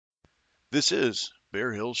This is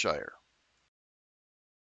Bear Hill Shire.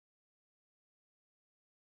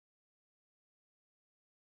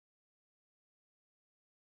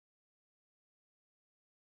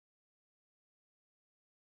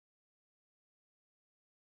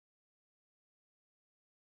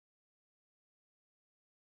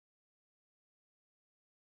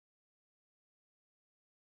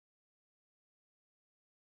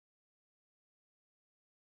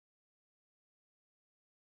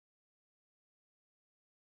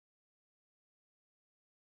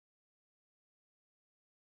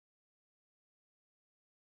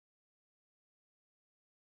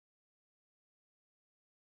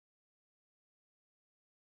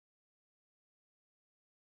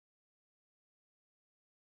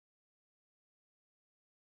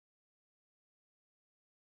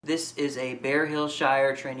 This is a Bear Hill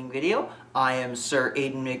Shire training video. I am Sir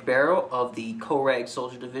Eadin McBarrow of the Comhrag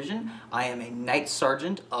Soldier Division. I am a Knight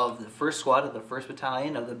Sergeant of the 1st Squad of the 1st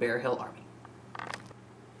Battalion of the Bear Hill Army.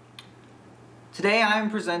 Today I am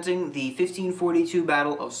presenting the 1542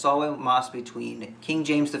 Battle of Solway Moss between King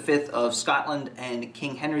James V of Scotland and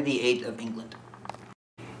King Henry VIII of England.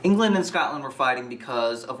 England and Scotland were fighting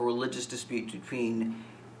because of a religious dispute between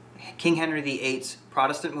King Henry VIII's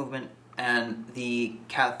Protestant movement and the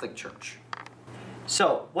Catholic Church.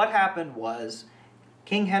 So, what happened was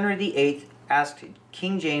King Henry VIII asked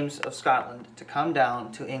King James of Scotland to come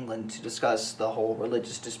down to England to discuss the whole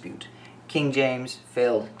religious dispute. King James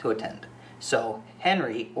failed to attend. So,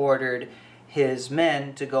 Henry ordered his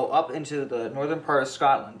men to go up into the northern part of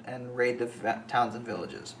Scotland and raid the towns and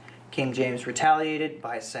villages. King James retaliated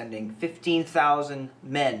by sending 15,000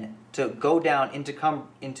 men to go down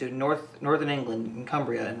into northern England and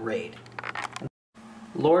Cumbria and raid.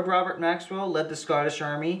 Lord Robert Maxwell led the Scottish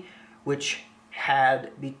army, which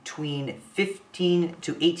had between 15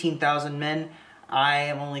 to 18,000 men. I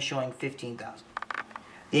am only showing 15,000.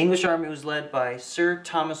 The English army was led by Sir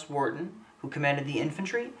Thomas Wharton, who commanded the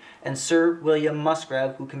infantry, and Sir William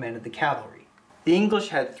Musgrave, who commanded the cavalry. The English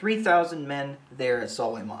had 3,000 men there at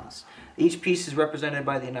Solway Moss. Each piece is represented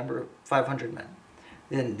by the number 500 men.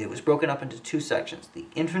 Then it was broken up into two sections, the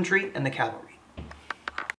infantry and the cavalry.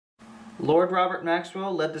 Lord Robert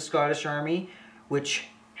Maxwell led the Scottish army, which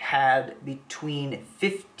had between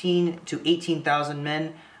 15 to 18,000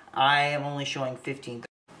 men. I am only showing 15,000.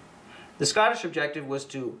 The Scottish objective was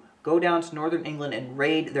to go down to northern England and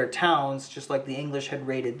raid their towns, just like the English had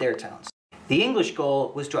raided their towns. The English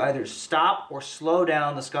goal was to either stop or slow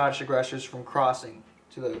down the Scottish aggressors from crossing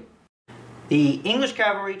to the... The English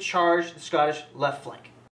cavalry charged the Scottish left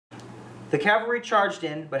flank. The cavalry charged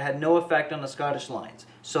in, but had no effect on the Scottish lines,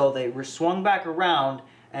 so they swung back around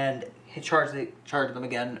and charged them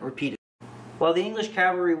again, repeated. While the English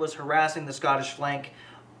cavalry was harassing the Scottish flank,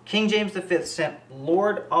 King James V sent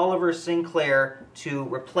Lord Oliver Sinclair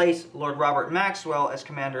to replace Lord Robert Maxwell as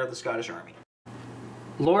commander of the Scottish army.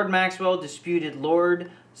 Lord Maxwell disputed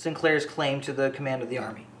Lord Sinclair's claim to the command of the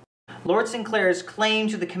army. Lord Sinclair's claim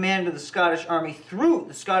to the command of the Scottish army threw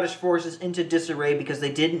the Scottish forces into disarray because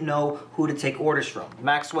they didn't know who to take orders from,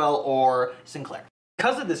 Maxwell or Sinclair.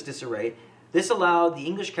 Because of this disarray, this allowed the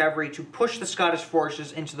English cavalry to push the Scottish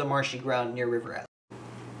forces into the marshy ground near River Esk.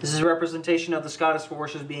 This is a representation of the Scottish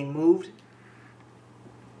forces being moved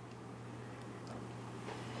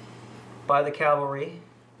by the cavalry.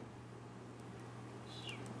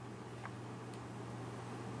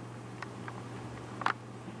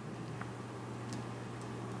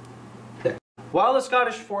 There. While the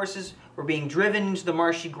Scottish forces were being driven into the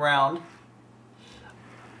marshy ground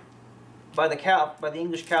by the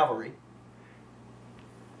English cavalry,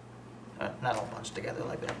 not all bunched together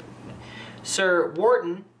like that, but Sir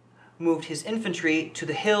Wharton moved his infantry to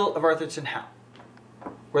the hill of Arthurton Howe,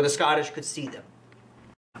 where the Scottish could see them.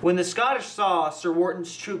 When the Scottish saw Sir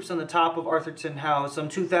Wharton's troops on the top of Arthurton Howe, some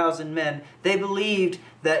 2,000 men, they believed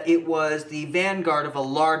that it was the vanguard of a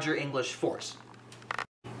larger English force.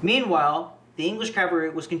 Meanwhile, the English cavalry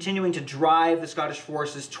was continuing to drive the Scottish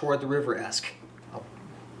forces toward the River Esk.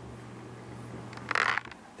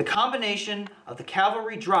 The combination of the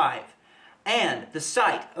cavalry drive and the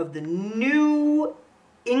sight of the new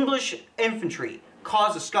English infantry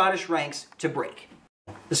caused the Scottish ranks to break.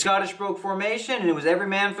 The Scottish broke formation, and it was every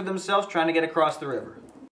man for themselves trying to get across the river.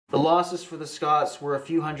 The losses for the Scots were a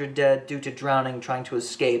few hundred dead due to drowning trying to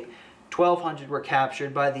escape. 1,200 were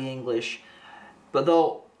captured by the English, but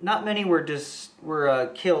though not many were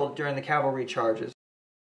killed during the cavalry charges.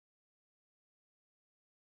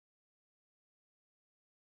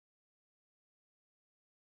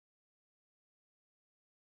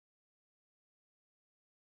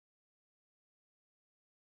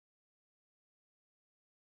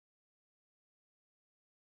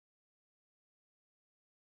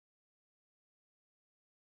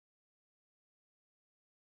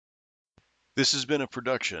 This has been a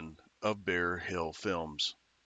production of Bear Hill Films.